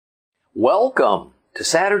Welcome to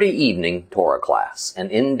Saturday evening Torah class, an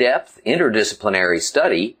in-depth interdisciplinary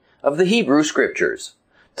study of the Hebrew Scriptures.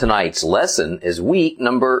 Tonight's lesson is week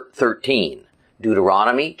number 13,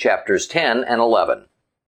 Deuteronomy chapters 10 and 11.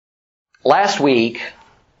 Last week,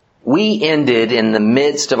 we ended in the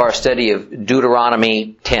midst of our study of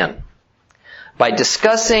Deuteronomy 10 by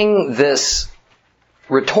discussing this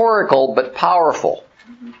rhetorical but powerful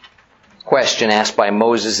question asked by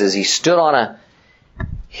Moses as he stood on a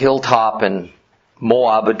hilltop in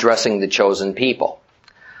Moab addressing the chosen people.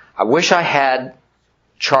 I wish I had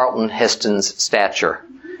Charlton Heston's stature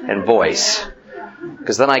and voice,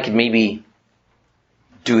 because then I could maybe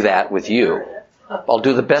do that with you. I'll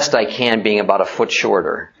do the best I can being about a foot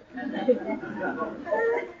shorter.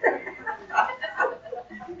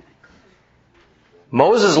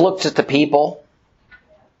 Moses looked at the people,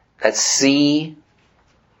 that sea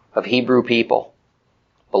of Hebrew people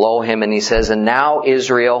below him, and he says, "And now,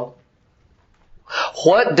 Israel,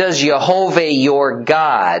 what does Jehovah your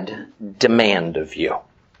God demand of you?"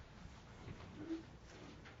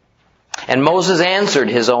 And Moses answered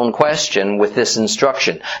his own question with this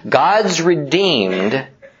instruction. God's redeemed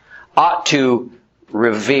ought to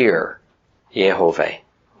revere Jehovah,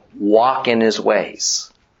 walk in his ways,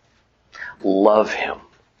 love him,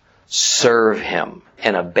 serve him,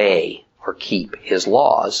 and obey or keep his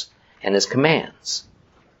laws and his commands.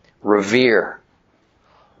 Revere,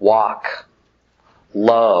 walk,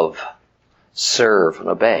 love, serve, and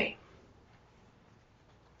obey.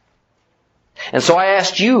 And so I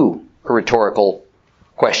asked you a rhetorical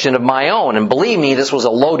question of my own, and believe me, this was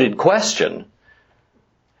a loaded question.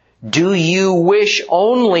 Do you wish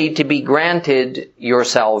only to be granted your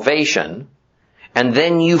salvation, and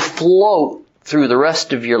then you float through the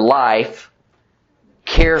rest of your life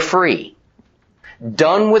carefree,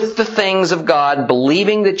 done with the things of God,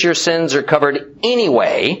 believing that your sins are covered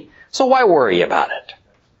anyway, so why worry about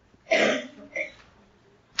it?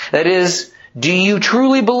 That is, do you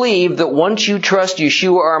truly believe that once you trust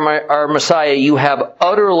Yeshua, our Messiah, you have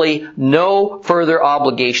utterly no further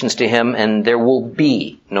obligations to Him, and there will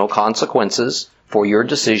be no consequences for your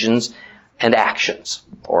decisions and actions,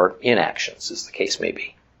 or inactions, as the case may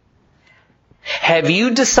be? Have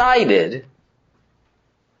you decided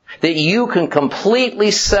that you can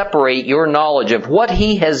completely separate your knowledge of what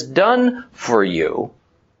He has done for you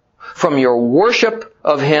from your worship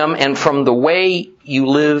of Him and from the way you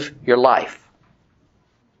live your life?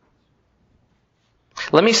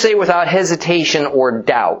 Let me say without hesitation or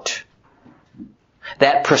doubt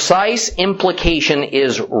that precise implication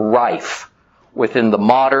is rife within the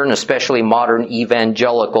modern, especially modern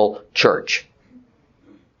evangelical church.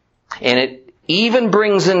 And it even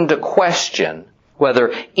brings into question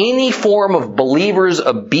whether any form of believers'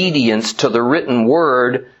 obedience to the written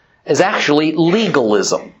word is actually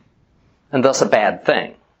legalism, and thus a bad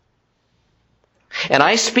thing. And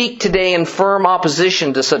I speak today in firm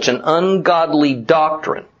opposition to such an ungodly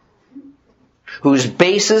doctrine, whose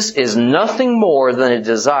basis is nothing more than a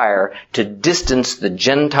desire to distance the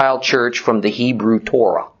Gentile church from the Hebrew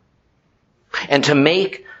Torah, and to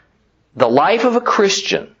make the life of a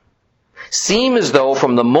Christian seem as though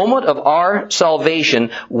from the moment of our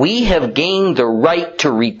salvation we have gained the right to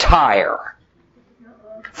retire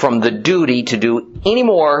from the duty to do any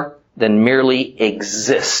more than merely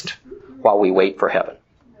exist while we wait for heaven.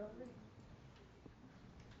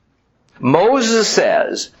 Moses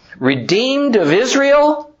says, redeemed of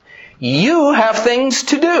Israel, you have things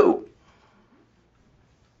to do.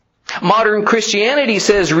 Modern Christianity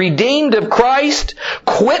says, redeemed of Christ,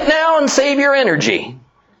 quit now and save your energy.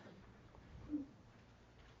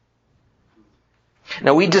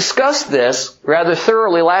 Now, we discussed this rather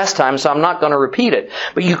thoroughly last time, so I'm not going to repeat it.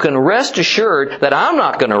 But you can rest assured that I'm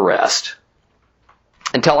not going to rest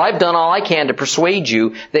until I've done all I can to persuade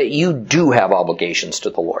you that you do have obligations to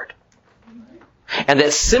the Lord. And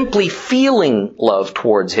that simply feeling love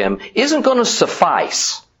towards Him isn't going to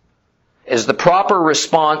suffice as the proper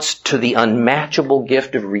response to the unmatchable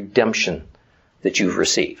gift of redemption that you've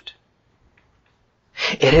received.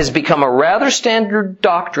 It has become a rather standard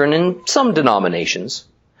doctrine in some denominations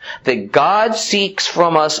that God seeks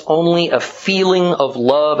from us only a feeling of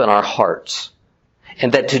love in our hearts,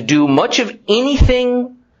 and that to do much of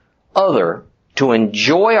anything other to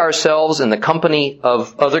enjoy ourselves in the company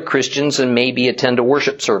of other Christians and maybe attend a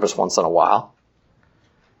worship service once in a while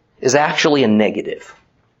is actually a negative.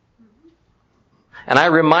 And I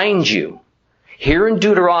remind you, here in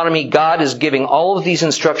Deuteronomy, God is giving all of these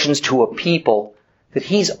instructions to a people that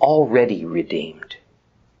He's already redeemed.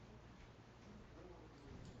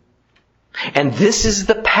 And this is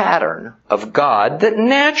the pattern of God that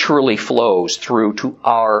naturally flows through to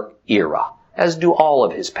our era, as do all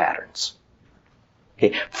of His patterns.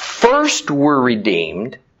 Okay. First we're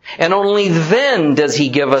redeemed, and only then does He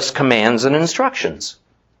give us commands and instructions.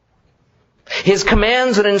 His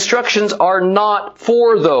commands and instructions are not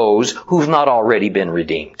for those who've not already been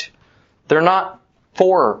redeemed. They're not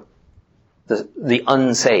for the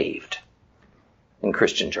unsaved in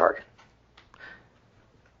Christian jargon.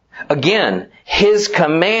 Again, His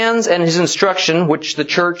commands and His instruction, which the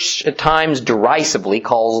church at times derisively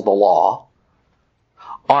calls the law,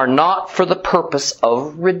 are not for the purpose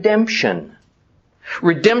of redemption.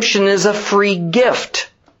 Redemption is a free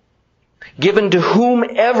gift given to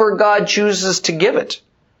whomever God chooses to give it.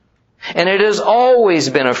 And it has always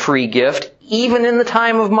been a free gift, even in the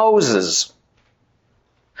time of Moses.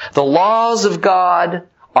 The laws of God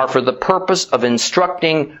are for the purpose of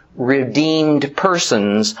instructing redeemed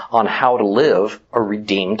persons on how to live a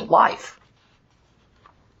redeemed life.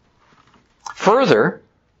 Further,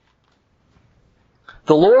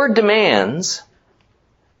 the Lord demands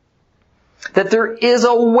that there is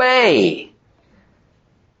a way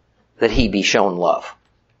that He be shown love.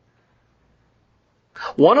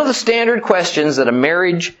 One of the standard questions that a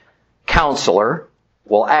marriage counselor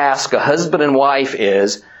will ask a husband and wife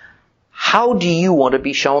is, how do you want to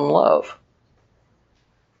be shown love?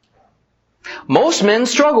 Most men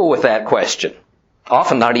struggle with that question,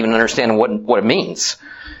 often not even understanding what it means.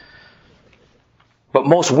 But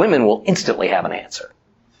most women will instantly have an answer.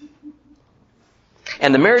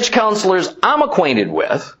 And the marriage counselors I'm acquainted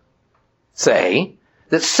with say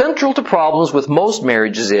that central to problems with most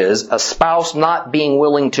marriages is a spouse not being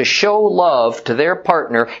willing to show love to their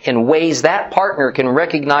partner in ways that partner can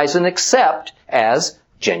recognize and accept as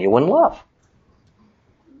genuine love.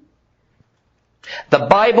 The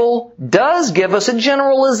Bible does give us a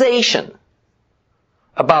generalization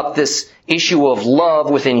about this issue of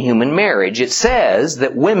love within human marriage. It says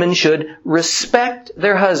that women should respect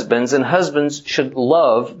their husbands and husbands should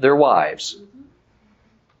love their wives.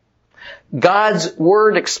 God's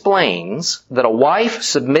Word explains that a wife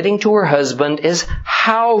submitting to her husband is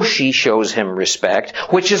how she shows him respect,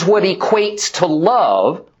 which is what equates to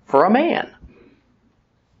love for a man.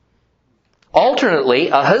 Alternately,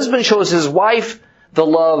 a husband shows his wife the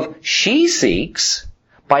love she seeks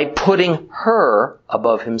by putting her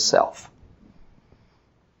above himself,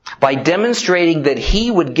 by demonstrating that he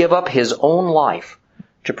would give up his own life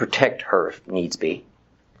to protect her if needs be,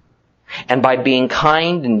 and by being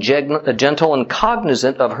kind and gentle and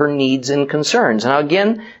cognizant of her needs and concerns. Now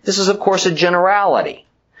again, this is of course a generality,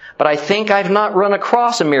 but I think I've not run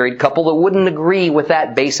across a married couple that wouldn't agree with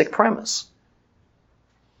that basic premise.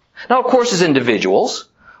 Now of course as individuals,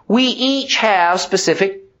 we each have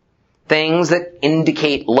specific things that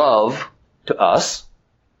indicate love to us.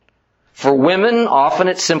 For women, often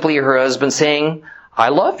it's simply her husband saying, I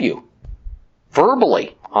love you,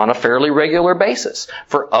 verbally, on a fairly regular basis.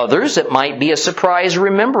 For others, it might be a surprise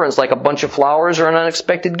remembrance, like a bunch of flowers or an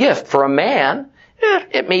unexpected gift. For a man,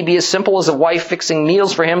 it may be as simple as a wife fixing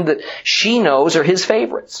meals for him that she knows are his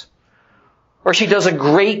favorites. Or she does a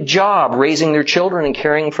great job raising their children and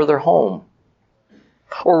caring for their home.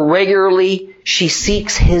 Or regularly, she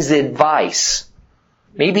seeks his advice,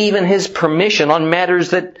 maybe even his permission on matters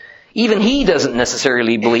that even he doesn't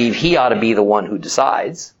necessarily believe he ought to be the one who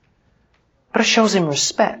decides. But it shows him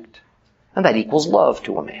respect, and that equals love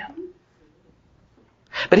to a man.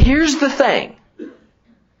 But here's the thing.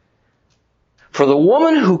 For the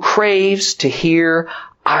woman who craves to hear,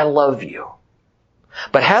 I love you,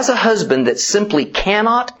 but has a husband that simply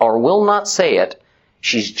cannot or will not say it,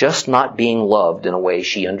 she's just not being loved in a way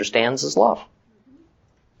she understands as love.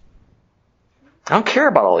 I don't care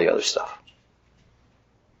about all the other stuff.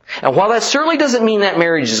 And while that certainly doesn't mean that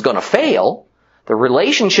marriage is going to fail, the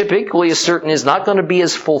relationship, equally as certain, is not going to be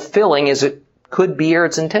as fulfilling as it could be or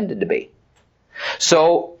it's intended to be.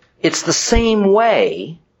 So, it's the same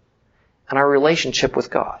way in our relationship with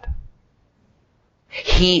God.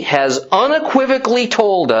 He has unequivocally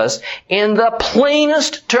told us in the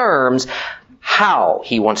plainest terms how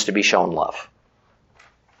He wants to be shown love.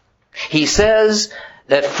 He says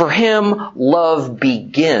that for Him, love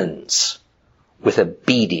begins with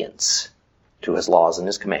obedience to His laws and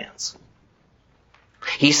His commands.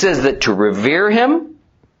 He says that to revere Him,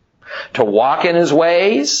 to walk in His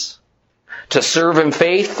ways, to serve Him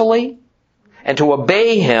faithfully, and to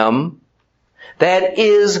obey Him, that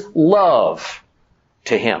is love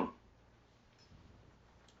to Him.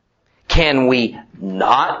 Can we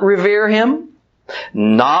not revere Him?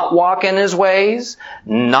 not walk in His ways,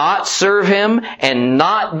 not serve Him, and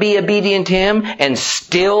not be obedient to Him, and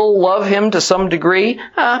still love Him to some degree?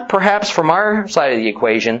 Perhaps from our side of the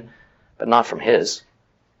equation, but not from His.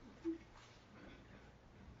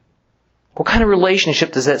 What kind of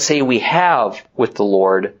relationship does that say we have with the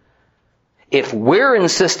Lord if we're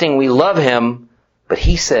insisting we love Him, but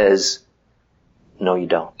He says, no, you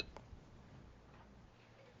don't?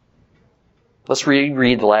 Let's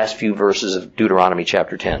reread the last few verses of Deuteronomy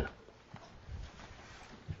chapter 10.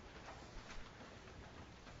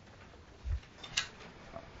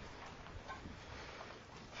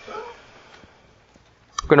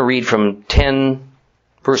 I'm going to read from 10,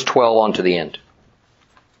 verse 12 on to the end.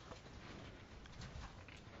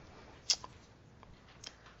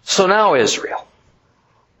 So now, Israel,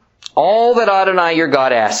 all that Adonai your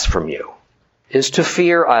God asks from you is to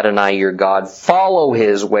fear Adonai your God, follow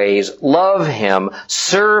His ways, love Him,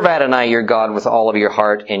 serve Adonai your God with all of your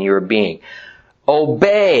heart and your being.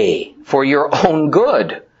 Obey for your own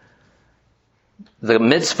good the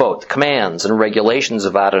mitzvot, the commands and regulations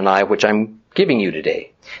of Adonai, which I'm giving you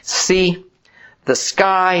today. See, the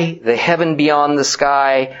sky, the heaven beyond the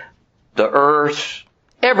sky, the earth,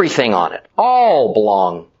 everything on it, all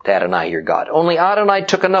belong to Adonai your God. Only Adonai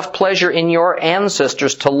took enough pleasure in your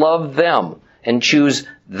ancestors to love them and choose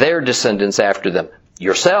their descendants after them,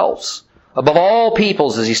 yourselves, above all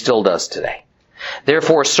peoples as He still does today.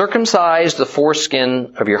 Therefore, circumcise the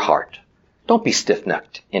foreskin of your heart. Don't be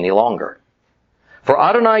stiff-necked any longer. For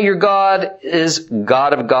Adonai your God is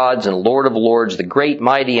God of gods and Lord of lords, the great,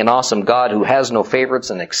 mighty, and awesome God who has no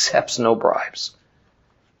favorites and accepts no bribes.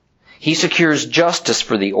 He secures justice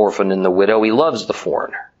for the orphan and the widow. He loves the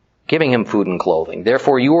foreigner, giving him food and clothing.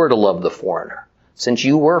 Therefore, you are to love the foreigner, since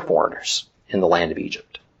you were foreigners in the land of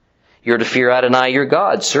Egypt. You're to fear Adonai your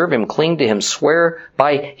God, serve Him, cling to Him, swear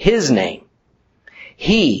by His name.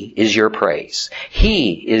 He is your praise.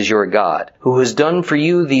 He is your God, who has done for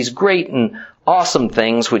you these great and awesome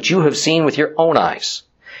things which you have seen with your own eyes.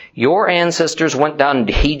 Your ancestors went down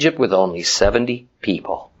into Egypt with only 70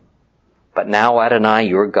 people. But now Adonai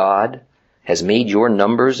your God has made your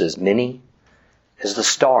numbers as many as the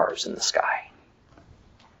stars in the sky.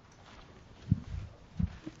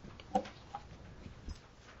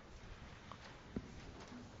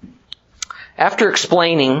 After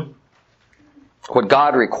explaining what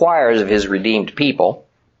God requires of His redeemed people,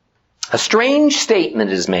 a strange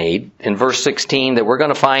statement is made in verse 16 that we're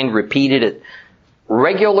going to find repeated at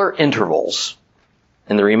regular intervals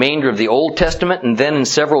in the remainder of the Old Testament and then in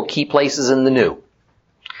several key places in the New.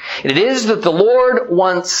 It is that the Lord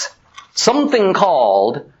wants something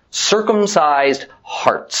called circumcised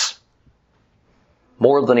hearts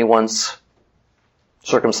more than He wants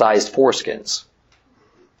circumcised foreskins.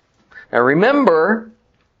 Now remember,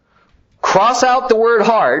 cross out the word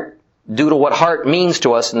heart due to what heart means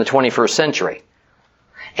to us in the 21st century.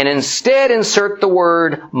 And instead insert the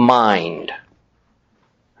word mind.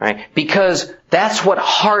 Right? Because that's what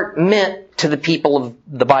heart meant to the people of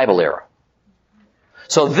the Bible era.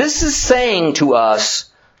 So this is saying to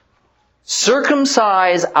us,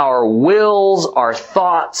 circumcise our wills, our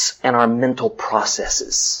thoughts, and our mental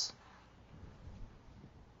processes.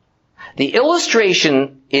 The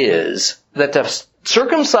illustration is that to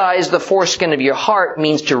circumcise the foreskin of your heart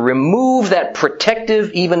means to remove that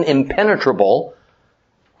protective, even impenetrable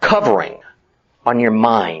covering on your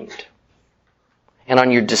mind and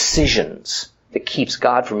on your decisions that keeps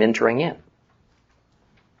God from entering in.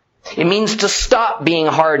 It means to stop being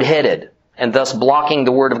hard-headed and thus blocking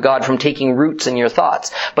the Word of God from taking roots in your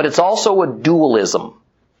thoughts. But it's also a dualism.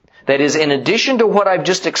 That is, in addition to what I've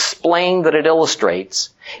just explained that it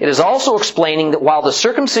illustrates, it is also explaining that while the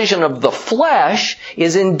circumcision of the flesh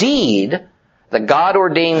is indeed the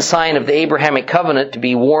God-ordained sign of the Abrahamic covenant to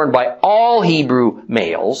be worn by all Hebrew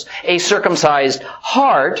males, a circumcised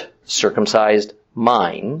heart, circumcised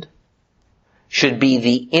mind, should be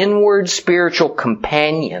the inward spiritual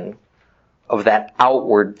companion of that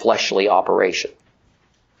outward fleshly operation.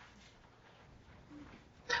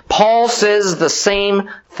 Paul says the same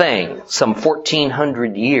thing some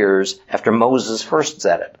 1,400 years after Moses first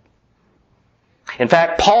said it. In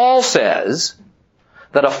fact, Paul says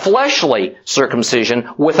that a fleshly circumcision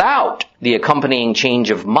without the accompanying change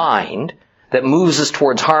of mind that moves us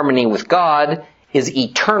towards harmony with God is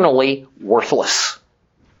eternally worthless.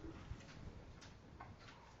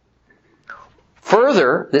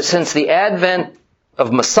 Further, that since the advent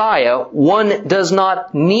of Messiah, one does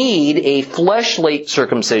not need a fleshly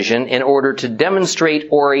circumcision in order to demonstrate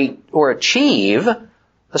or achieve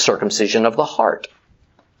the circumcision of the heart.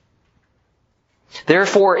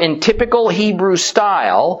 Therefore, in typical Hebrew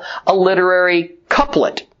style, a literary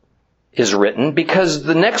couplet is written because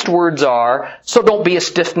the next words are, so don't be a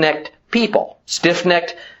stiff-necked people.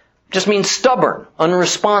 Stiff-necked just means stubborn,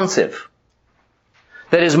 unresponsive.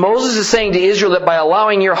 That is, Moses is saying to Israel that by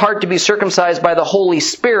allowing your heart to be circumcised by the Holy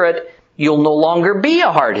Spirit, you'll no longer be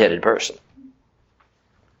a hard-headed person.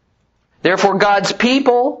 Therefore, God's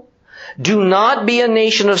people, do not be a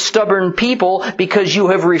nation of stubborn people because you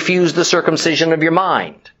have refused the circumcision of your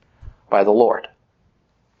mind by the Lord.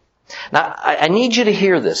 Now, I need you to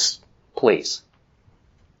hear this, please.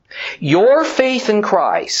 Your faith in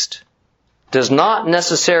Christ does not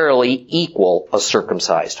necessarily equal a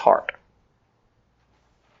circumcised heart.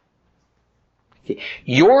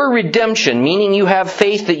 Your redemption, meaning you have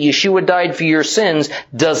faith that Yeshua died for your sins,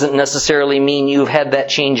 doesn't necessarily mean you've had that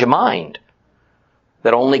change of mind.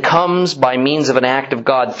 That only comes by means of an act of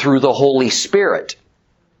God through the Holy Spirit.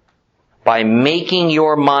 By making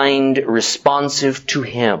your mind responsive to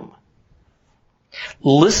Him.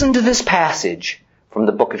 Listen to this passage from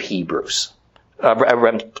the book of Hebrews.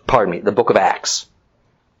 The book of Acts.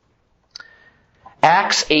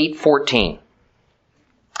 Acts 8:14.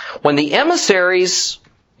 When the emissaries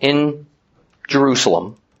in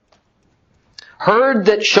Jerusalem heard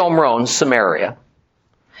that Shomron, Samaria,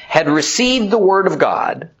 had received the word of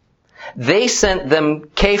God, they sent them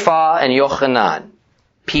Kepha and Yochanan,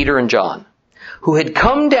 Peter and John, who had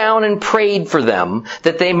come down and prayed for them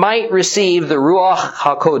that they might receive the Ruach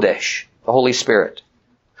HaKodesh, the Holy Spirit.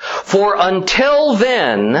 For until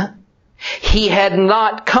then, He had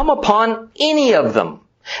not come upon any of them.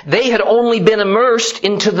 They had only been immersed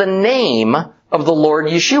into the name of the Lord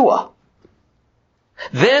Yeshua.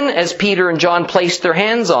 Then, as Peter and John placed their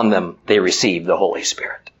hands on them, they received the Holy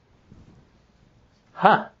Spirit.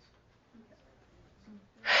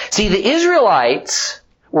 See, the Israelites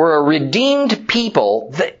were a redeemed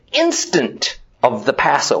people the instant of the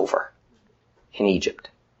Passover in Egypt.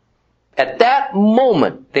 At that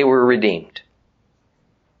moment, they were redeemed.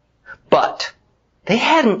 But they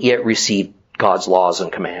hadn't yet received God's laws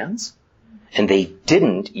and commands, and they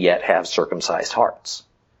didn't yet have circumcised hearts.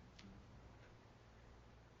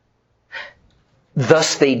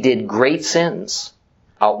 Thus they did great sins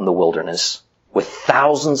out in the wilderness, with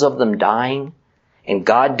thousands of them dying, and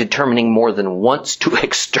God determining more than once to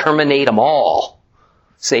exterminate them all,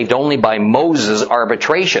 saved only by Moses'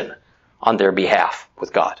 arbitration on their behalf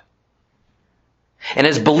with God. And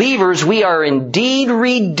as believers, we are indeed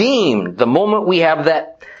redeemed the moment we have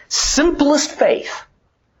that simplest faith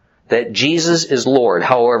that Jesus is Lord.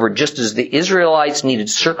 However, just as the Israelites needed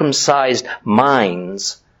circumcised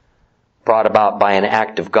minds brought about by an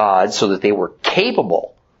act of God so that they were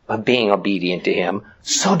capable of being obedient to Him,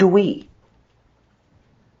 so do we.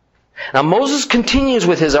 Now Moses continues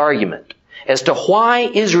with his argument as to why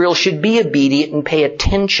Israel should be obedient and pay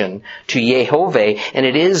attention to Yehovah, and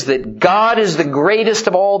it is that God is the greatest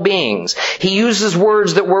of all beings. He uses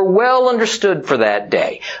words that were well understood for that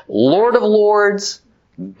day. Lord of lords,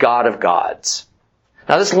 God of gods.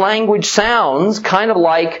 Now this language sounds kind of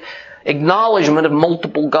like acknowledgement of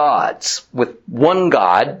multiple gods, with one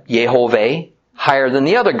God, Yehovah, higher than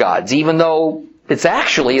the other gods, even though it's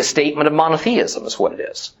actually a statement of monotheism, is what it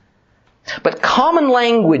is. But common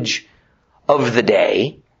language of the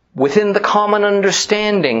day, within the common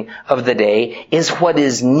understanding of the day, is what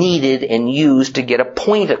is needed and used to get a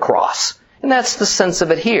point across. And that's the sense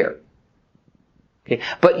of it here. Okay.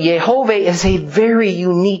 But Yehovah is a very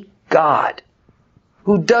unique God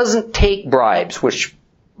who doesn't take bribes, which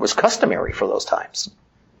was customary for those times.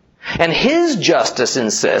 And His justice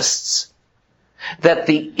insists that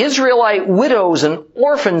the Israelite widows and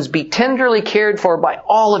orphans be tenderly cared for by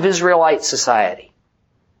all of Israelite society.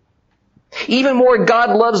 Even more,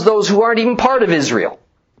 God loves those who aren't even part of Israel.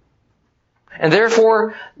 And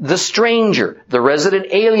therefore, the stranger, the resident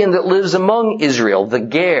alien that lives among Israel, the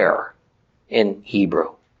ger in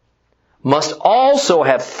Hebrew, must also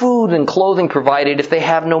have food and clothing provided if they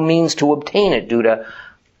have no means to obtain it due to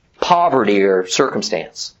poverty or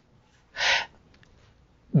circumstance.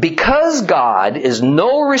 Because God is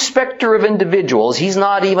no respecter of individuals, He's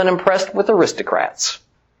not even impressed with aristocrats.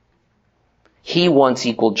 He wants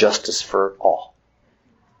equal justice for all.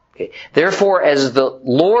 Okay. Therefore, as the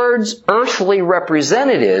Lord's earthly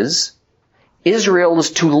representatives, Israel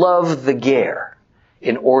is to love the ger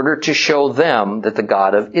in order to show them that the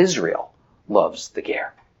God of Israel loves the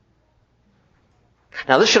ger.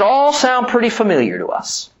 Now, this should all sound pretty familiar to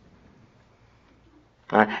us,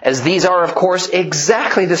 as these are, of course,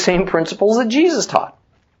 exactly the same principles that Jesus taught.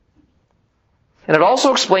 And it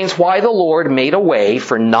also explains why the Lord made a way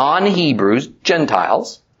for non-Hebrews,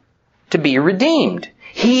 Gentiles, to be redeemed.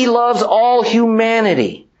 He loves all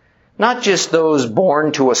humanity, not just those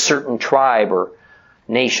born to a certain tribe or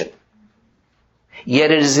nation.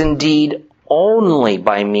 Yet it is indeed only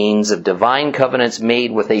by means of divine covenants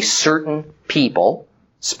made with a certain people,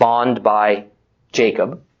 spawned by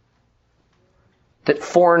Jacob, that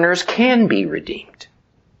foreigners can be redeemed.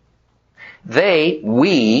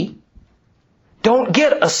 We don't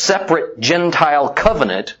get a separate Gentile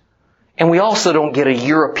covenant, and we also don't get a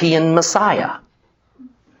European Messiah.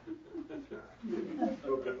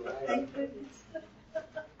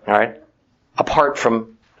 All right? Apart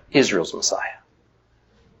from Israel's Messiah.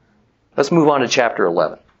 Let's move on to chapter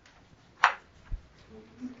 11.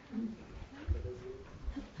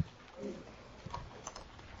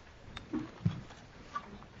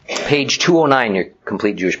 Page 209 in your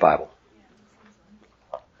Complete Jewish Bible.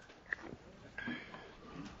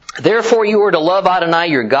 Therefore you are to love Adonai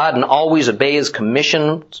your God and always obey His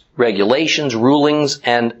commissions, regulations, rulings,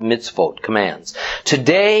 and mitzvot, commands.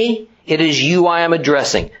 Today it is you I am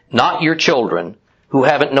addressing, not your children, who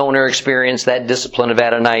haven't known or experienced that discipline of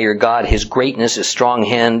Adonai your God, His greatness, His strong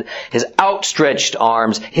hand, His outstretched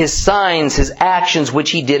arms, His signs, His actions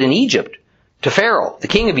which He did in Egypt, to Pharaoh, the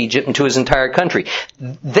king of Egypt, and to his entire country.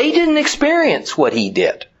 They didn't experience what He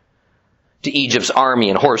did to Egypt's army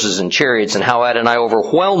and horses and chariots, and how Adonai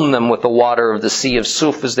overwhelmed them with the water of the Sea of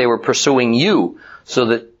Suf as they were pursuing you, so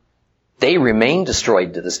that they remain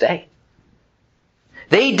destroyed to this day.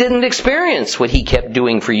 They didn't experience what He kept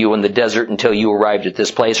doing for you in the desert until you arrived at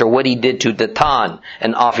this place, or what He did to Dathan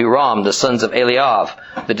and Abiram, the sons of Eliav,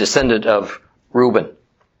 the descendant of Reuben.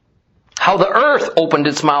 How the earth opened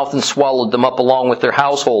its mouth and swallowed them up along with their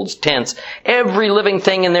households, tents, every living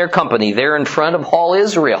thing in their company, there in front of all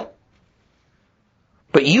Israel.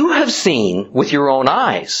 But you have seen with your own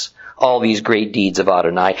eyes all these great deeds of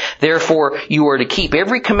Adonai. Therefore, you are to keep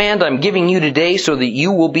every command I'm giving you today, so that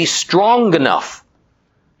you will be strong enough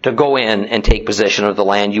to go in and take possession of the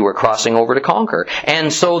land you are crossing over to conquer,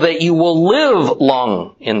 and so that you will live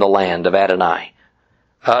long in the land of Adonai,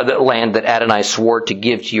 the land that Adonai swore to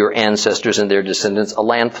give to your ancestors and their descendants, a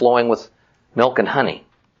land flowing with milk and honey.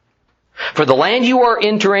 For the land you are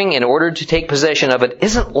entering in order to take possession of it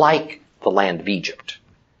isn't like the land of Egypt.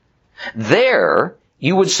 There,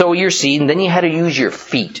 you would sow your seed, and then you had to use your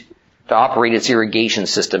feet to operate its irrigation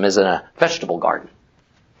system as in a vegetable garden.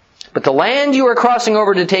 But the land you are crossing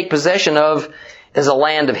over to take possession of is a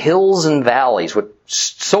land of hills and valleys, which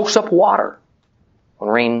soaks up water when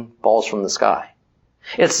rain falls from the sky.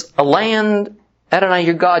 It's a land Adonai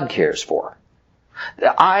your God cares for.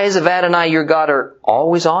 The eyes of Adonai your God are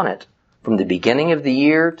always on it, from the beginning of the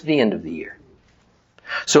year to the end of the year.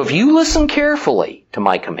 So if you listen carefully to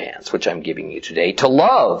my commands, which I'm giving you today, to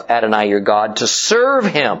love Adonai your God, to serve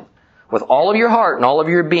Him with all of your heart and all of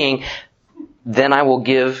your being, then I will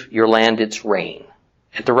give your land its rain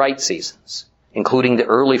at the right seasons, including the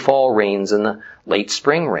early fall rains and the late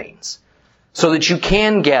spring rains, so that you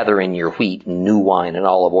can gather in your wheat and new wine and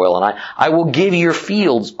olive oil, and I will give your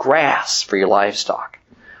fields grass for your livestock,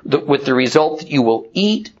 with the result that you will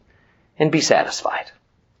eat and be satisfied.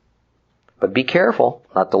 But be careful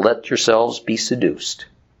not to let yourselves be seduced,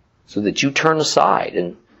 so that you turn aside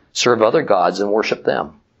and serve other gods and worship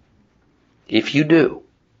them. If you do,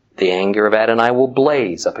 the anger of Adonai will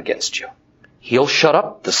blaze up against you. He'll shut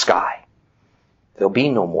up the sky. There'll be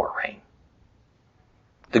no more rain.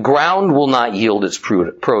 The ground will not yield its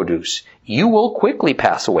produce. You will quickly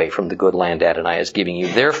pass away from the good land Adonai is giving you.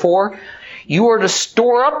 Therefore, you are to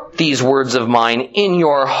store up these words of mine in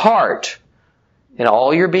your heart, in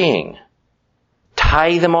all your being.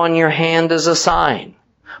 Tie them on your hand as a sign.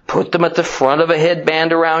 Put them at the front of a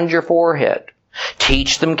headband around your forehead.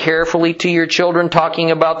 Teach them carefully to your children, talking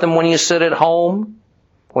about them when you sit at home,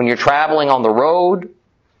 when you're traveling on the road,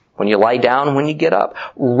 when you lie down, and when you get up.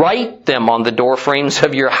 Write them on the door frames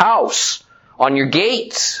of your house, on your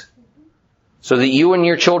gates, so that you and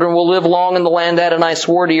your children will live long in the land Adonai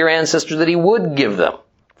swore to your ancestors that He would give them,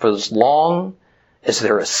 for as long as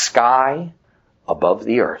there is sky above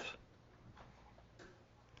the earth.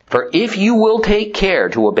 For if you will take care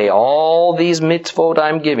to obey all these mitzvot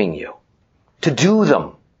I'm giving you, to do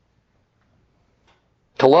them,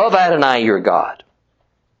 to love Adonai your God,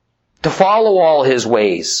 to follow all His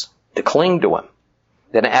ways, to cling to Him,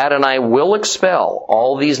 then Adonai will expel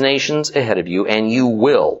all these nations ahead of you, and you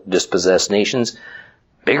will dispossess nations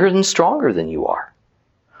bigger and stronger than you are.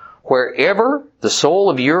 Wherever the sole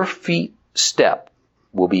of your feet step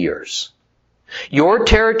will be yours. Your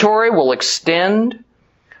territory will extend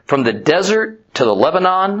from the desert to the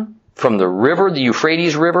Lebanon, from the river, the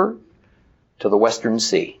Euphrates River, to the western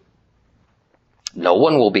sea. No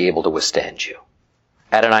one will be able to withstand you.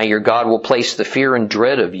 Adonai, your God, will place the fear and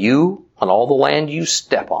dread of you on all the land you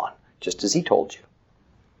step on, just as he told you.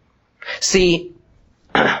 See,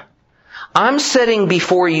 I'm setting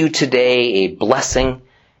before you today a blessing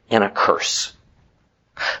and a curse.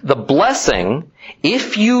 The blessing,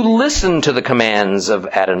 if you listen to the commands of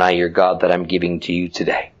Adonai, your God, that I'm giving to you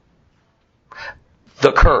today.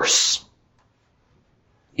 The curse,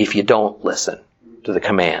 if you don't listen to the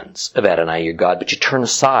commands of Adonai, your God, but you turn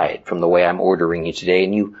aside from the way I'm ordering you today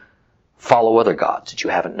and you follow other gods that you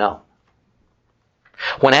haven't known.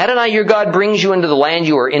 When Adonai, your God, brings you into the land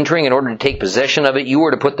you are entering in order to take possession of it, you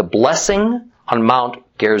are to put the blessing on Mount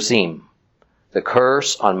Gerizim, the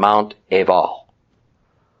curse on Mount Ebal.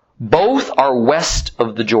 Both are west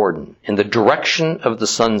of the Jordan, in the direction of the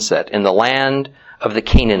sunset, in the land of the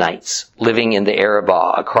Canaanites, living in the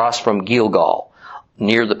Arabah, across from Gilgal,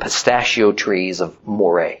 near the pistachio trees of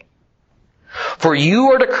Moreh. For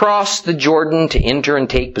you are to cross the Jordan to enter and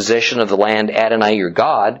take possession of the land Adonai, your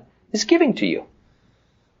God, is giving to you.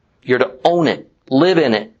 You're to own it, live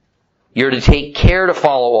in it. You're to take care to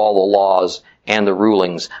follow all the laws and the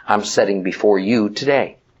rulings I'm setting before you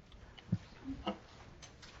today.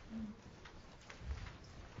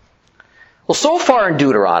 Well, so far in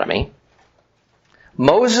Deuteronomy,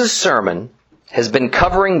 Moses' sermon has been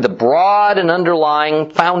covering the broad and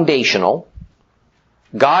underlying foundational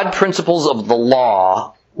God principles of the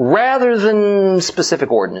law rather than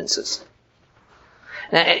specific ordinances.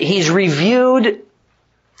 Now, he's reviewed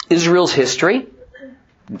Israel's history,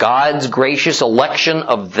 God's gracious election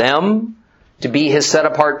of them to be his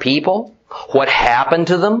set-apart people, what happened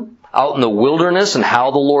to them out in the wilderness and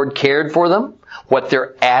how the Lord cared for them, what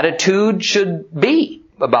their attitude should be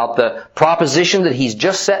about the proposition that he's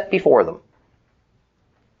just set before them.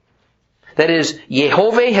 That is,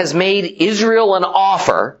 Yehovah has made Israel an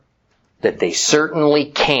offer that they certainly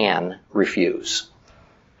can refuse.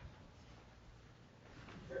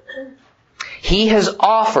 He has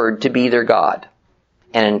offered to be their God,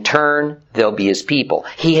 and in turn, they'll be his people.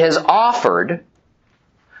 He has offered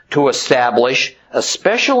to establish a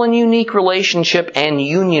special and unique relationship and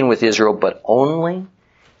union with Israel, but only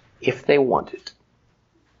if they want it.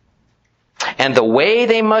 And the way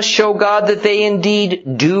they must show God that they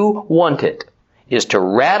indeed do want it is to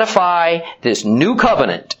ratify this new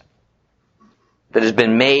covenant that has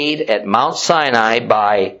been made at Mount Sinai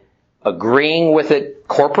by agreeing with it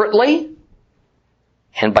corporately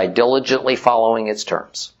and by diligently following its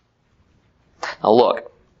terms. Now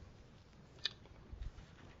look,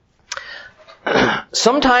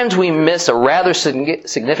 sometimes we miss a rather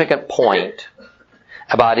significant point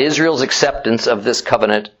about Israel's acceptance of this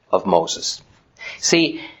covenant of Moses.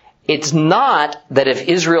 See, it's not that if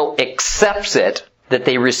Israel accepts it, that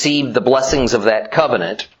they receive the blessings of that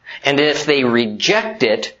covenant, and if they reject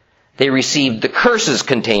it, they receive the curses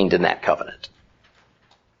contained in that covenant.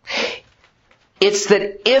 It's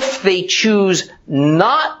that if they choose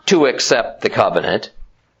not to accept the covenant,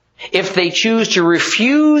 if they choose to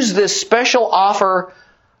refuse this special offer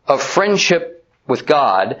of friendship with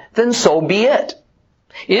God, then so be it.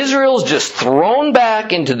 Israel's just thrown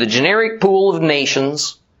back into the generic pool of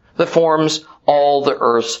nations that forms all the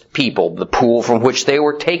earth's people, the pool from which they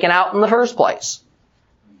were taken out in the first place.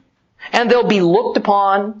 And they'll be looked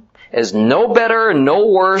upon as no better and no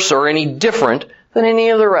worse or any different than any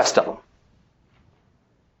of the rest of them.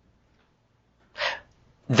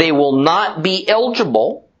 They will not be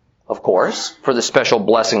eligible, of course, for the special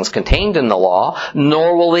blessings contained in the law,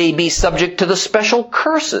 nor will they be subject to the special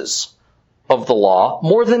curses of the law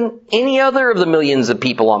more than any other of the millions of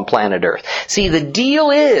people on planet Earth. See, the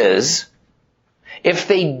deal is, if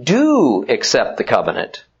they do accept the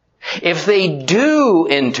covenant, if they do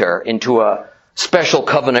enter into a special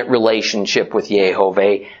covenant relationship with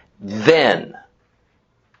Yehovah, then,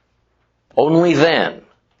 only then,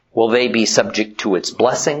 will they be subject to its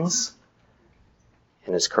blessings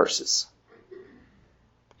and its curses.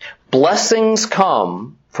 Blessings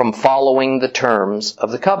come from following the terms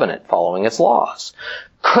of the covenant, following its laws.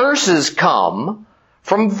 Curses come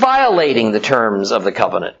from violating the terms of the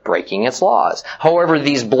covenant, breaking its laws. However,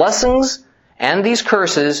 these blessings and these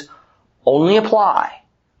curses only apply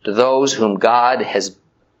to those whom God has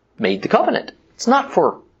made the covenant. It's not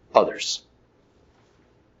for others.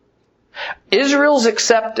 Israel's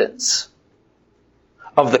acceptance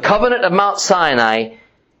of the covenant of Mount Sinai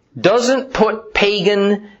doesn't put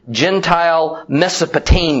pagan, Gentile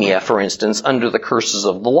Mesopotamia, for instance, under the curses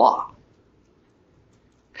of the law.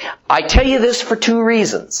 I tell you this for two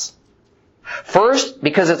reasons. First,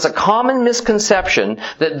 because it's a common misconception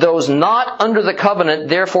that those not under the covenant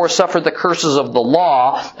therefore suffer the curses of the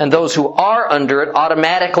law, and those who are under it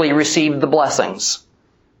automatically receive the blessings.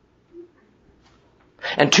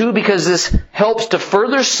 And two, because this helps to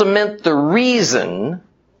further cement the reason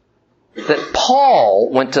that Paul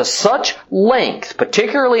went to such length,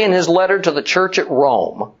 particularly in his letter to the church at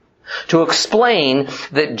Rome, to explain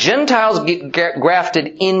that Gentiles get grafted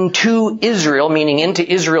into Israel, meaning into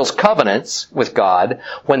Israel's covenants with God,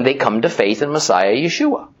 when they come to faith in Messiah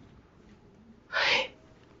Yeshua.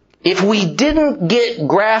 If we didn't get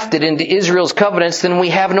grafted into Israel's covenants, then we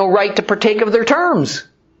have no right to partake of their terms.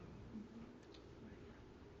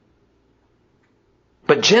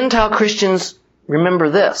 But Gentile Christians, remember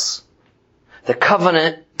this: the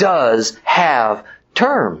covenant does have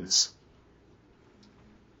terms.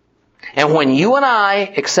 And when you and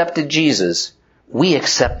I accepted Jesus, we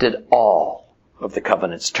accepted all of the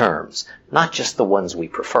covenant's terms, not just the ones we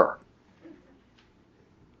prefer.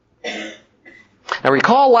 Now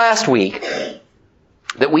recall last week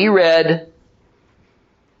that we read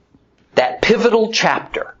that pivotal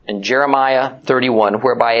chapter in Jeremiah 31,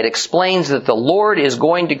 whereby it explains that the Lord is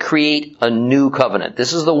going to create a new covenant.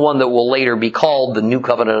 This is the one that will later be called the new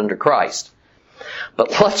covenant under Christ.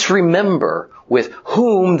 But let's remember with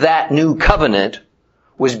whom that new covenant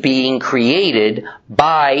was being created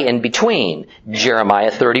by and between.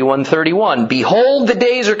 Jeremiah 31:31. Behold, the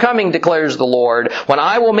days are coming, declares the Lord, when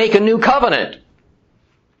I will make a new covenant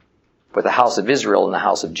with the house of Israel and the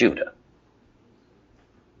house of Judah.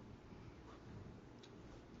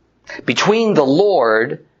 Between the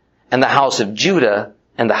Lord and the house of Judah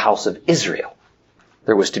and the house of Israel,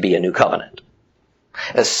 there was to be a new covenant.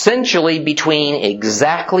 Essentially between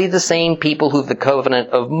exactly the same people who the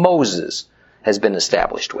covenant of Moses has been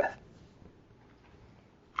established with.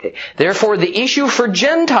 Okay. Therefore, the issue for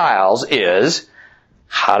Gentiles is,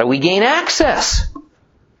 how do we gain access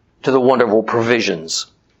to the wonderful provisions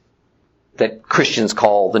that Christians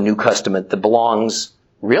call the New Testament that belongs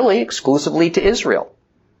really exclusively to Israel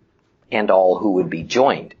and all who would be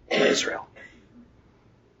joined in Israel?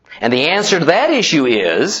 And the answer to that issue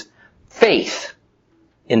is faith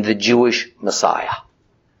in the Jewish Messiah,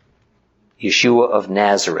 Yeshua of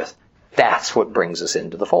Nazareth. That's what brings us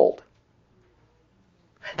into the fold.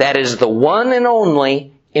 That is the one and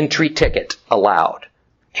only entry ticket allowed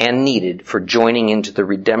and needed for joining into the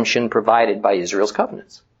redemption provided by Israel's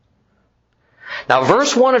covenants. Now,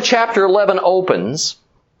 verse 1 of chapter 11 opens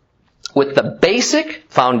with the basic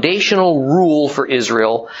foundational rule for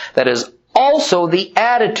Israel that is also the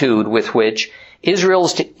attitude with which Israel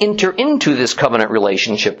is to enter into this covenant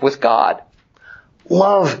relationship with God.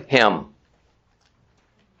 Love Him.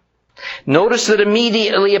 Notice that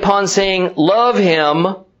immediately upon saying, love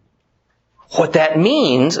Him, what that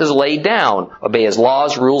means is laid down. Obey His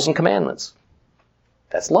laws, rules, and commandments.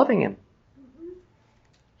 That's loving Him.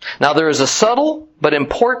 Now there is a subtle but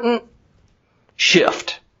important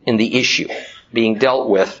shift in the issue being dealt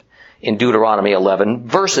with in Deuteronomy 11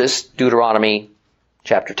 versus Deuteronomy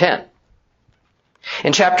chapter 10.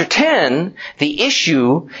 In chapter 10, the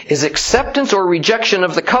issue is acceptance or rejection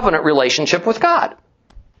of the covenant relationship with God.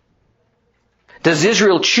 Does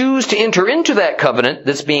Israel choose to enter into that covenant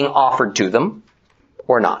that's being offered to them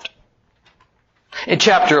or not? In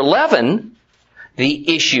chapter 11,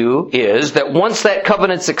 the issue is that once that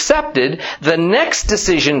covenant's accepted, the next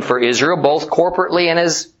decision for Israel, both corporately and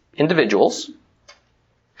as individuals,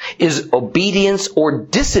 is obedience or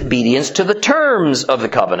disobedience to the terms of the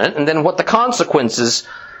covenant, and then what the consequences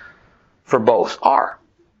for both are.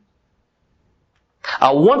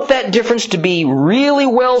 I want that difference to be really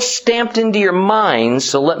well stamped into your minds,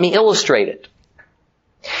 so let me illustrate it.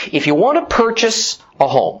 If you want to purchase a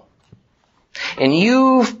home, and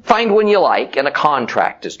you find one you like, and a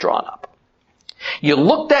contract is drawn up, you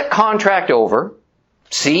look that contract over,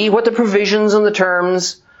 see what the provisions and the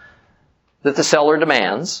terms that the seller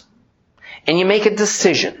demands, and you make a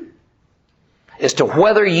decision as to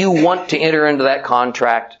whether you want to enter into that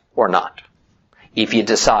contract or not. If you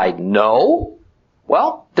decide no,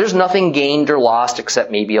 well, there's nothing gained or lost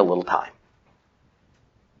except maybe a little time.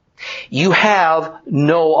 You have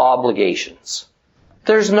no obligations.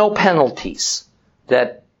 There's no penalties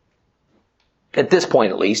that, at this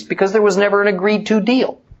point at least, because there was never an agreed to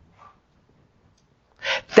deal.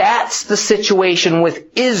 That's the situation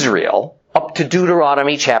with Israel up to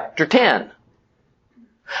Deuteronomy chapter 10.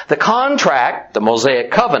 The contract, the Mosaic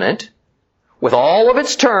covenant, with all of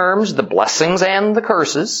its terms, the blessings and the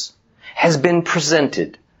curses, has been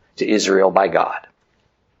presented to Israel by God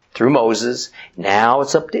through Moses. Now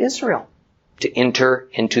it's up to Israel to enter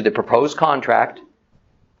into the proposed contract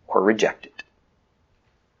or reject it.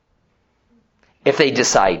 If they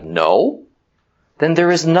decide no, then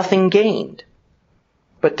there is nothing gained.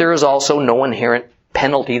 But there is also no inherent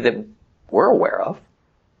penalty that we're aware of.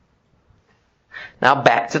 Now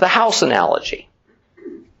back to the house analogy.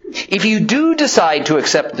 If you do decide to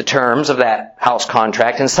accept the terms of that house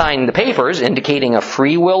contract and sign the papers indicating a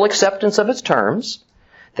free will acceptance of its terms,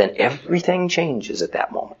 then everything changes at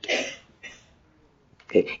that moment.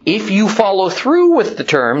 Okay. If you follow through with the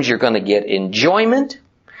terms, you're going to get enjoyment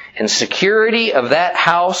and security of that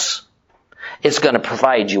house. It's going to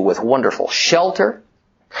provide you with wonderful shelter.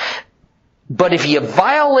 But if you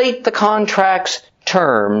violate the contract's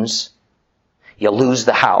terms, you lose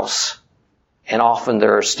the house. And often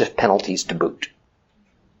there are stiff penalties to boot.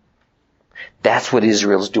 That's what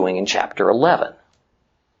Israel's doing in chapter 11.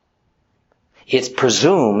 It's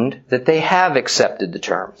presumed that they have accepted the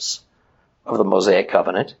terms of the Mosaic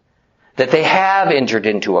covenant, that they have entered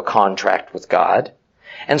into a contract with God.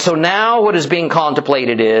 And so now what is being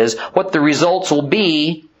contemplated is what the results will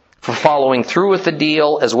be for following through with the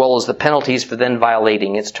deal, as well as the penalties for then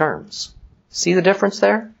violating its terms. See the difference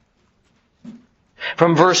there?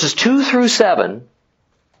 From verses 2 through 7,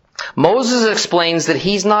 Moses explains that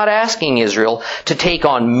he's not asking Israel to take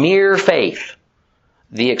on mere faith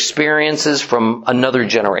the experiences from another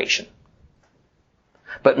generation.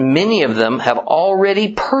 But many of them have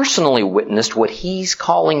already personally witnessed what he's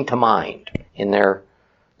calling to mind in their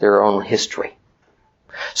own history.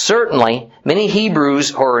 Certainly, many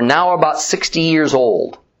Hebrews who are now about 60 years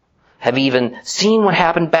old have even seen what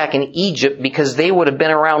happened back in Egypt because they would have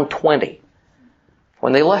been around 20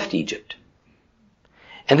 when they left Egypt.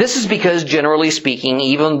 And this is because, generally speaking,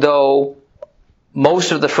 even though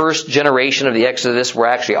most of the first generation of the Exodus, were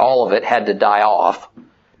actually all of it, had to die off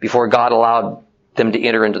before God allowed them to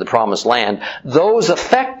enter into the promised land, those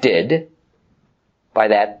affected by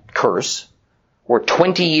that curse were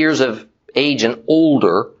 20 years of age and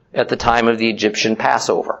older at the time of the Egyptian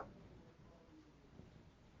Passover.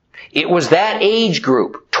 It was that age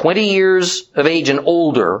group, 20 years of age and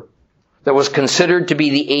older, that was considered to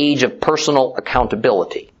be the age of personal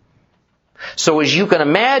accountability. So as you can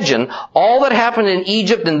imagine, all that happened in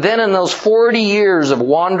Egypt and then in those 40 years of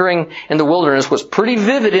wandering in the wilderness was pretty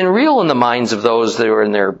vivid and real in the minds of those that were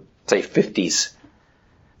in their, say, 50s,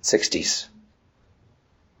 60s.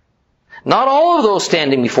 Not all of those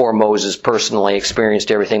standing before Moses personally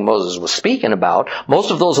experienced everything Moses was speaking about.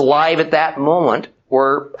 Most of those alive at that moment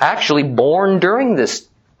were actually born during this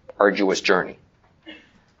arduous journey.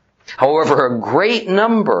 However, a great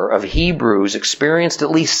number of Hebrews experienced at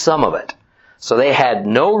least some of it. So they had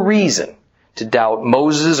no reason to doubt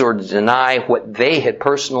Moses or to deny what they had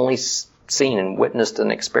personally seen and witnessed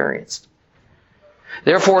and experienced.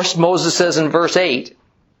 Therefore, Moses says in verse 8,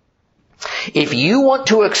 if you want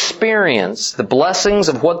to experience the blessings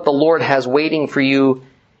of what the Lord has waiting for you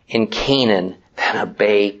in Canaan, then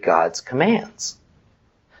obey God's commands.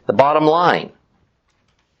 The bottom line,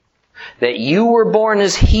 that you were born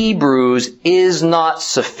as Hebrews is not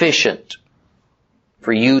sufficient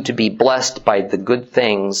for you to be blessed by the good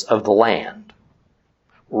things of the land.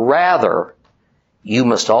 Rather, you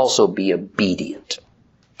must also be obedient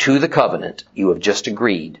to the covenant you have just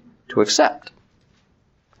agreed to accept.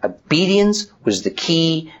 Obedience was the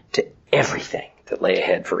key to everything that lay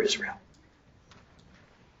ahead for Israel.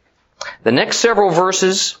 The next several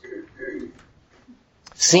verses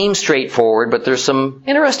seem straightforward, but there's some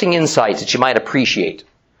interesting insights that you might appreciate.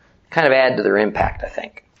 Kind of add to their impact, I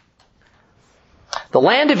think. The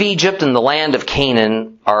land of Egypt and the land of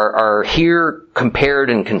Canaan are here compared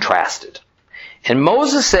and contrasted. And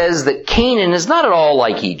Moses says that Canaan is not at all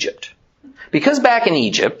like Egypt. Because back in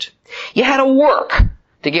Egypt, you had to work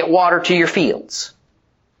to get water to your fields.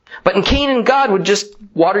 But in Canaan, God would just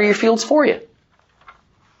water your fields for you.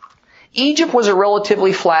 Egypt was a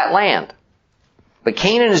relatively flat land. But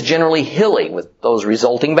Canaan is generally hilly with those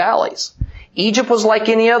resulting valleys. Egypt was like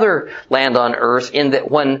any other land on earth in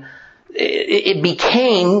that when it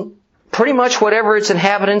became pretty much whatever its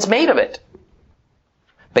inhabitants made of it.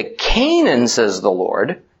 But Canaan, says the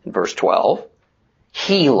Lord, in verse 12,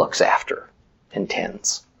 He looks after and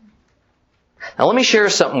tends. Now let me share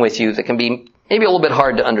something with you that can be maybe a little bit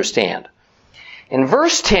hard to understand. In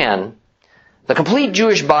verse 10, the complete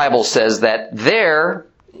Jewish Bible says that there,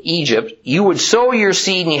 Egypt, you would sow your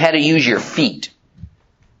seed and you had to use your feet.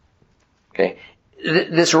 Okay.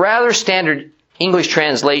 This rather standard English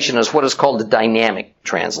translation is what is called the dynamic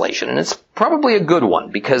translation. And it's probably a good one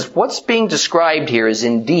because what's being described here is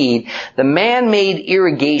indeed the man-made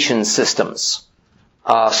irrigation systems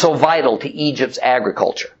so vital to Egypt's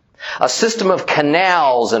agriculture. A system of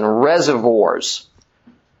canals and reservoirs,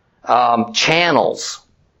 channels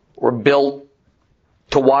were built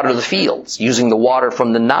to water the fields, using the water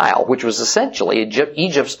from the Nile, which was essentially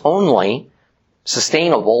Egypt's only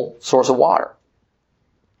sustainable source of water.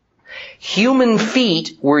 Human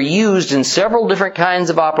feet were used in several different kinds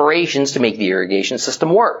of operations to make the irrigation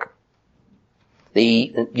system work.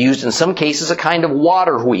 They used in some cases a kind of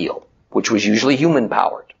water wheel, which was usually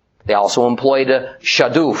human-powered. They also employed a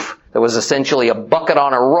shaduf, that was essentially a bucket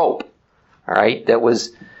on a rope, all right,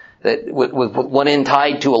 with one end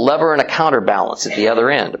tied to a lever and a counterbalance at the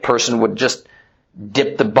other end. A person would just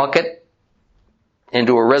dip the bucket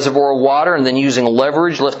into a reservoir of water and then using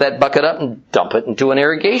leverage lift that bucket up and dump it into an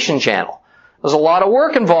irrigation channel. There's a lot of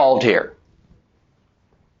work involved here,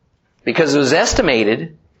 because it was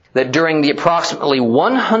estimated that during the approximately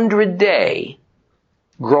 100-day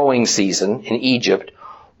growing season in Egypt,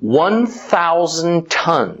 1,000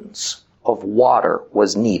 tons of water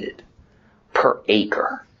was needed per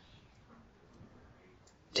acre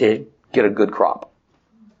to get a good crop.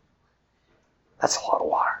 That's a lot of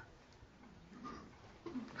water.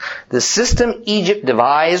 The system Egypt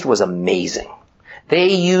devised was amazing.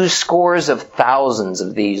 They used scores of thousands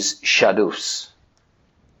of these shadufs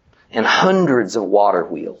and hundreds of water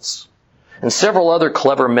wheels and several other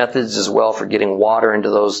clever methods as well for getting water into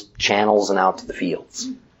those channels and out to the fields.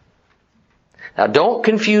 Now, don't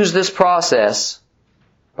confuse this process,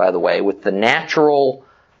 by the way, with the natural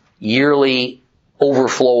yearly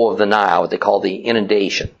overflow of the Nile, what they call the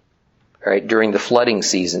inundation, right, during the flooding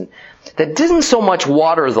season, that didn't so much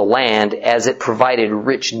water the land as it provided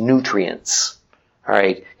rich nutrients, all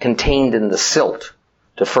right, contained in the silt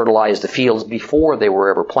to fertilize the fields before they were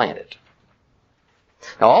ever planted.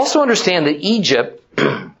 Now, also understand that Egypt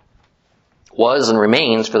was and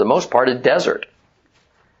remains, for the most part, a desert.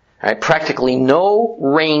 All right, practically no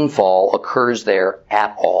rainfall occurs there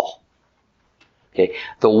at all. Okay,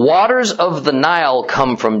 the waters of the Nile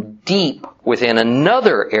come from deep within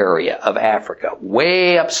another area of Africa,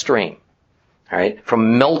 way upstream, all right,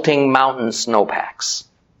 from melting mountain snowpacks.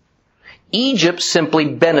 Egypt simply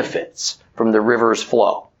benefits from the river's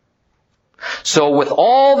flow. So with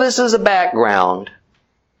all this as a background,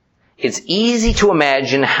 it's easy to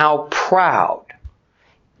imagine how proud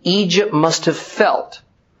Egypt must have felt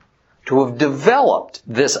to have developed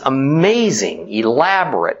this amazing,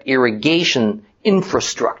 elaborate irrigation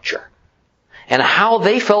infrastructure, and how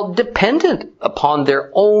they felt dependent upon their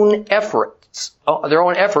own efforts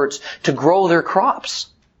to grow their crops.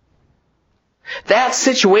 That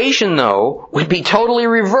situation, though, would be totally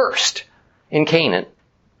reversed in Canaan.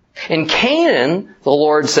 In Canaan, the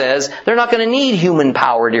Lord says, they're not going to need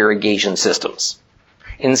human-powered irrigation systems.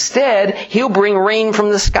 Instead, He'll bring rain from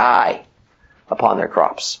the sky upon their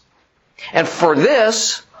crops. And for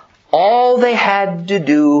this, all they had to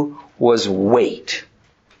do was wait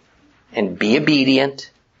and be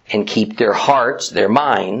obedient and keep their hearts, their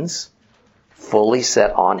minds, fully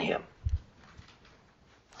set on Him.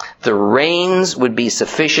 The rains would be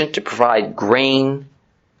sufficient to provide grain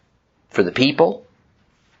for the people.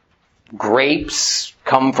 Grapes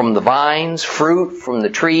come from the vines, fruit from the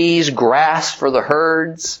trees, grass for the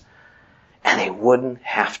herds, and they wouldn't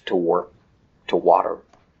have to work to water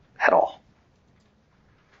at all.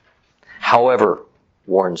 However,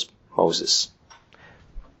 warns Moses,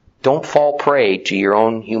 don't fall prey to your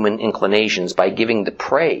own human inclinations by giving the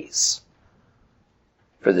praise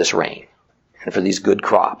for this rain and for these good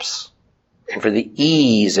crops and for the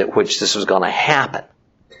ease at which this was going to happen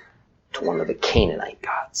to one of the Canaanite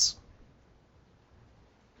gods.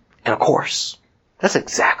 And of course, that's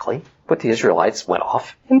exactly what the Israelites went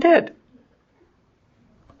off and did.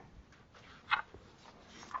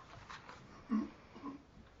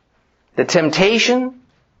 The temptation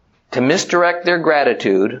to misdirect their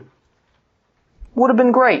gratitude would have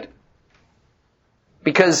been great,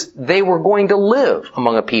 because they were going to live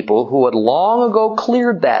among a people who had long ago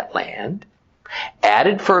cleared that land,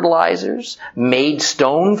 added fertilizers, made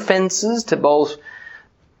stone fences to both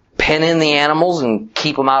pen in the animals and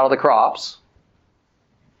keep them out of the crops.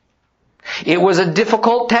 It was a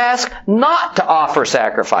difficult task not to offer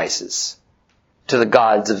sacrifices to the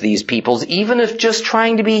gods of these peoples, even if just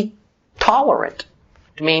trying to be tolerant,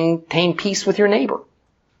 to maintain peace with your neighbor.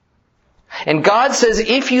 And God says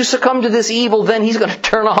if you succumb to this evil, then He's going to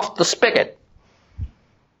turn off the spigot.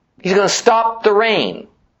 He's going to stop the rain.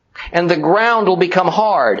 And the ground will become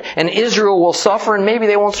hard. And Israel will suffer, and maybe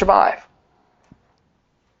they won't survive.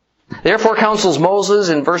 Therefore counsels Moses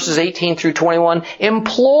in verses 18 through 21,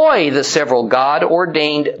 employ the several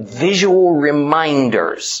God-ordained visual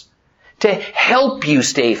reminders to help you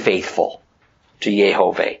stay faithful to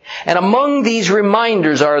Yehovah. And among these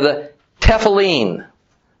reminders are the tefillin,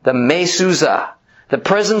 the mezuzah, the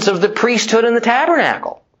presence of the priesthood in the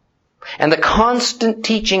tabernacle, and the constant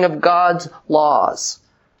teaching of God's laws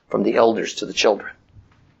from the elders to the children.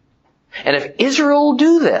 And if Israel will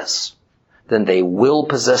do this, then they will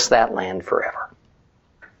possess that land forever.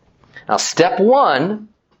 Now, step one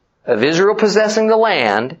of Israel possessing the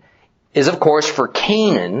land is, of course, for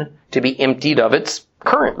Canaan to be emptied of its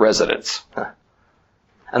current residents.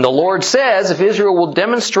 And the Lord says if Israel will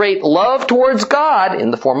demonstrate love towards God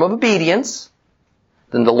in the form of obedience,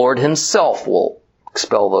 then the Lord himself will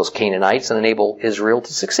expel those Canaanites and enable Israel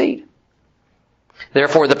to succeed.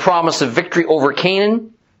 Therefore, the promise of victory over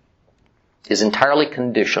Canaan is entirely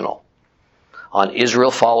conditional on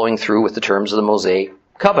Israel following through with the terms of the Mosaic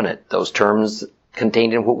covenant, those terms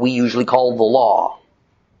contained in what we usually call the law.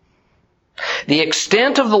 The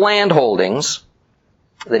extent of the land holdings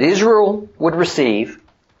that Israel would receive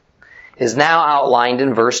is now outlined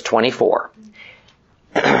in verse 24.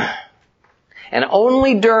 And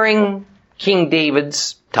only during King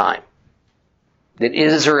David's time did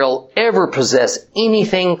Israel ever possess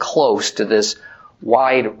anything close to this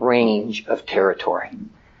wide range of territory.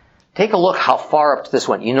 Take a look how far up to this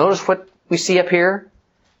went. You notice what we see up here?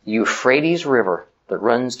 The Euphrates River that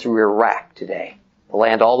runs through Iraq today. The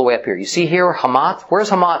land all the way up here. You see here Hamath? Where's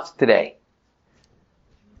Hamath today?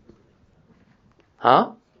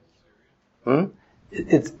 Huh?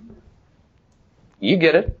 It's you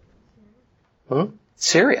get it.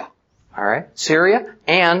 Syria. All right. Syria,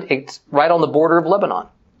 and it's right on the border of Lebanon.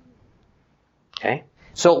 Okay.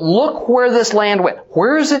 So look where this land went.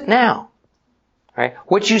 Where is it now? All right.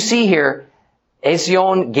 What you see here,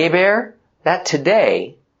 Ezion Geber, that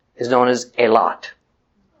today is known as Eilat.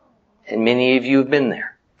 And many of you have been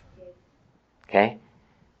there. Okay.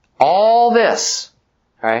 All this,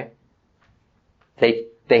 all right, they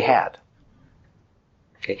had.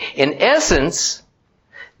 Okay. In essence,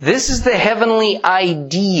 this is the heavenly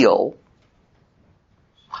ideal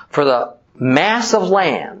for the mass of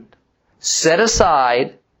land set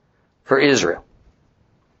aside for Israel.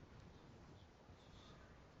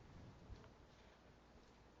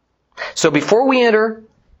 So before we enter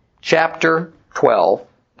chapter 12,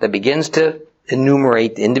 that begins to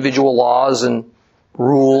enumerate the individual laws and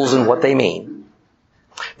rules and what they mean,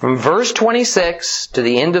 from verse 26 to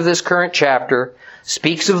the end of this current chapter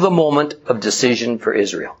speaks of the moment of decision for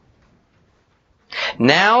Israel.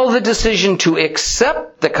 Now the decision to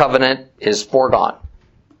accept the covenant is foregone.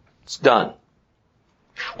 It's done.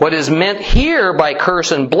 What is meant here by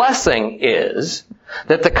curse and blessing is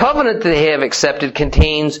that the covenant that they have accepted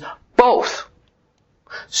contains both.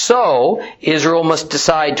 So, Israel must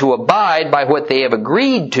decide to abide by what they have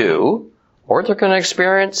agreed to, or they're going to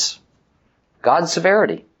experience God's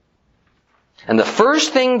severity. And the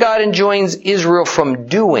first thing God enjoins Israel from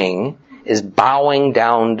doing is bowing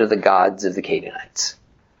down to the gods of the Canaanites.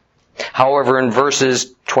 However, in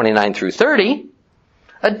verses 29 through 30,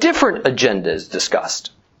 a different agenda is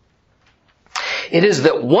discussed. It is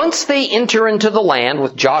that once they enter into the land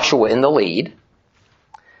with Joshua in the lead,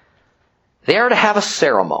 they are to have a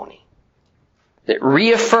ceremony that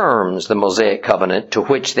reaffirms the Mosaic covenant to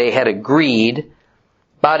which they had agreed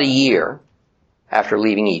about a year after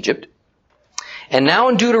leaving Egypt. And now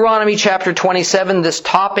in Deuteronomy chapter 27, this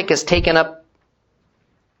topic is taken up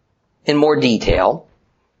in more detail.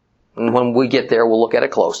 And when we get there, we'll look at it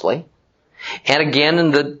closely. And again, in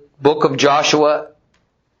the book of Joshua,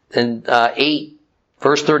 in 8,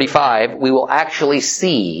 verse 35, we will actually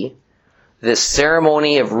see this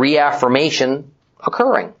ceremony of reaffirmation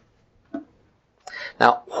occurring.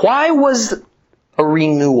 Now, why was a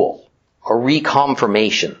renewal, a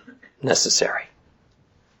reconfirmation necessary?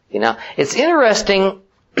 You know, it's interesting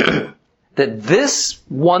that this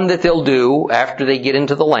one that they'll do after they get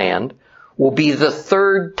into the land will be the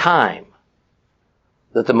third time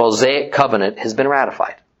that the Mosaic covenant has been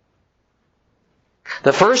ratified.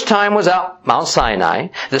 The first time was at Mount Sinai.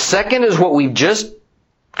 The second is what we've just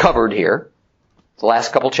covered here, the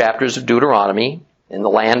last couple chapters of Deuteronomy, in the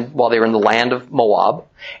land, while they were in the land of Moab.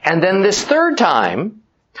 And then this third time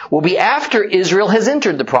will be after Israel has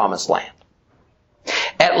entered the promised land.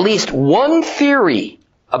 At least one theory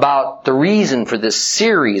about the reason for this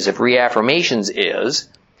series of reaffirmations is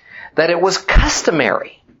that it was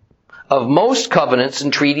customary of most covenants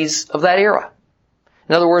and treaties of that era.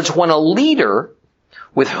 In other words, when a leader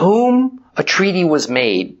with whom a treaty was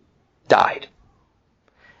made died,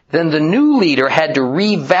 then the new leader had to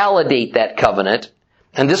revalidate that covenant,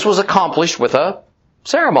 and this was accomplished with a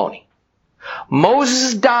ceremony.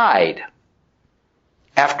 Moses died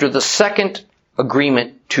after the second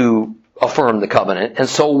agreement to affirm the covenant, and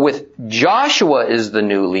so with Joshua as the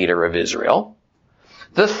new leader of Israel,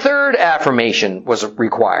 The third affirmation was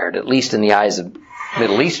required, at least in the eyes of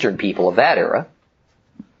Middle Eastern people of that era.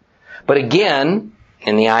 But again,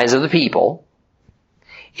 in the eyes of the people,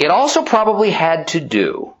 it also probably had to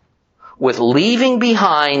do with leaving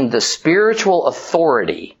behind the spiritual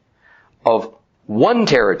authority of one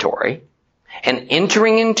territory and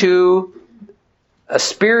entering into a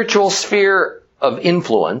spiritual sphere of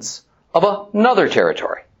influence of another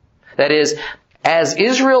territory. That is, as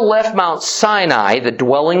Israel left Mount Sinai, the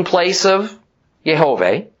dwelling place of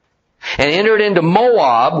Jehovah, and entered into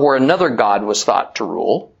Moab, where another god was thought to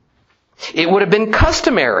rule, it would have been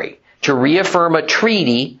customary to reaffirm a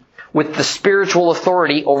treaty with the spiritual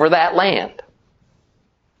authority over that land.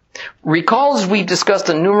 Recall, as we've discussed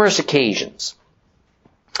on numerous occasions,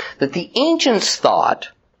 that the ancients thought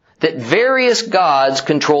that various gods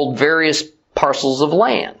controlled various parcels of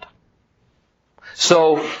land.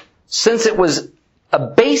 So, since it was a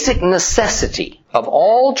basic necessity of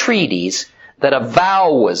all treaties that a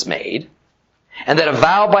vow was made, and that a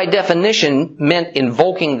vow by definition meant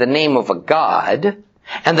invoking the name of a god,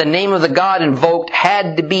 and the name of the god invoked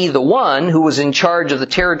had to be the one who was in charge of the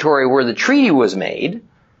territory where the treaty was made,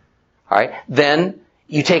 all right, then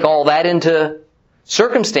you take all that into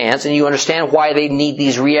circumstance and you understand why they need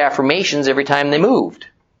these reaffirmations every time they moved.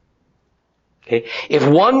 Okay? If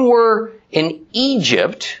one were in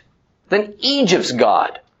Egypt, then Egypt's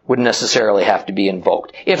god would necessarily have to be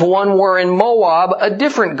invoked. If one were in Moab, a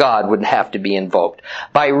different god would have to be invoked.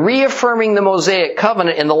 By reaffirming the Mosaic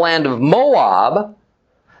covenant in the land of Moab,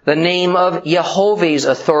 the name of Jehovah's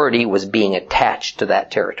authority was being attached to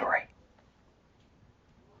that territory.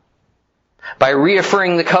 By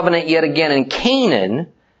reaffirming the covenant yet again in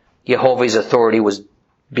Canaan, Jehovah's authority was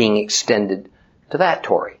being extended to that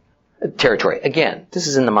territory. Again, this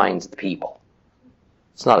is in the minds of the people.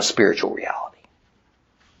 It's not a spiritual reality.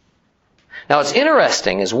 Now, it's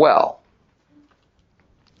interesting as well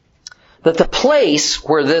that the place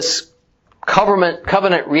where this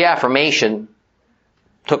covenant reaffirmation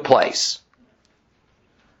took place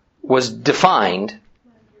was defined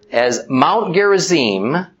as Mount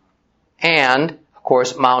Gerizim and, of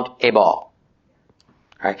course, Mount Ebal. All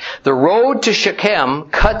right. The road to Shechem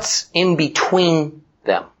cuts in between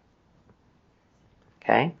them.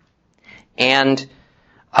 Okay? And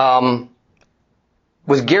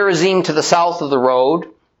with Gerizim to the south of the road,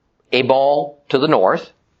 Ebal to the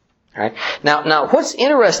north. All right. Now, what's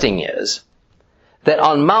interesting is that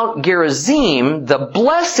on Mount Gerizim, the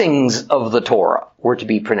blessings of the Torah were to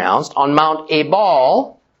be pronounced. On Mount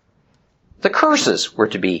Ebal, the curses were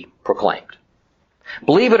to be proclaimed.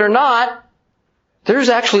 Believe it or not, there's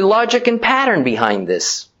actually logic and pattern behind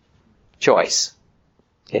this choice.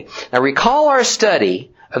 Okay. Now recall our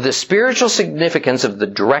study of the spiritual significance of the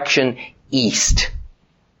direction east.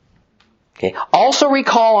 Okay. Also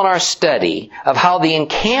recall in our study of how the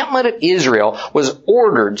encampment of Israel was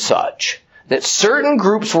ordered such that certain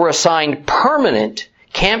groups were assigned permanent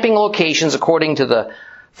camping locations according to the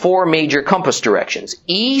 4 major compass directions.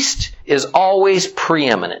 East is always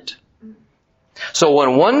preeminent. So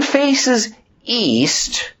when one faces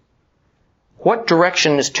east, what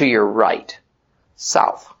direction is to your right?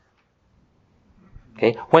 South.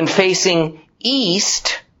 Okay. When facing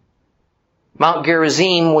east, Mount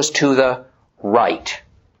Gerizim was to the right,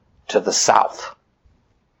 to the south.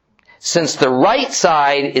 Since the right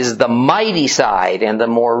side is the mighty side and the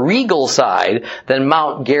more regal side, then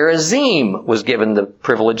Mount Gerizim was given the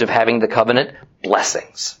privilege of having the covenant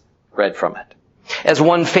blessings read from it. As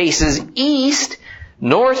one faces east,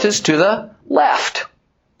 north is to the left.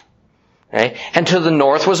 Okay? And to the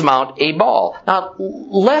north was Mount Ebal. Now,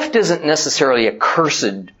 left isn't necessarily a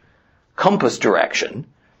cursed compass direction.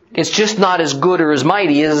 It's just not as good or as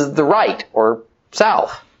mighty as the right or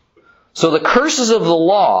south. So the curses of the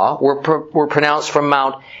law were pronounced from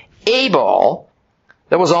Mount Ebal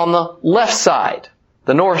that was on the left side,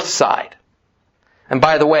 the north side. And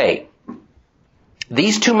by the way,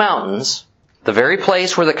 these 2 mountains, the very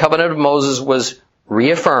place where the covenant of Moses was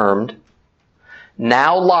reaffirmed,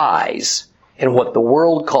 now lies in what the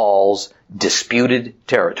world calls disputed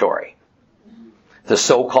territory, the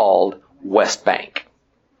so-called West Bank.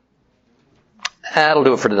 That'll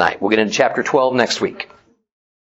do it for tonight. We'll get into chapter 12 next week.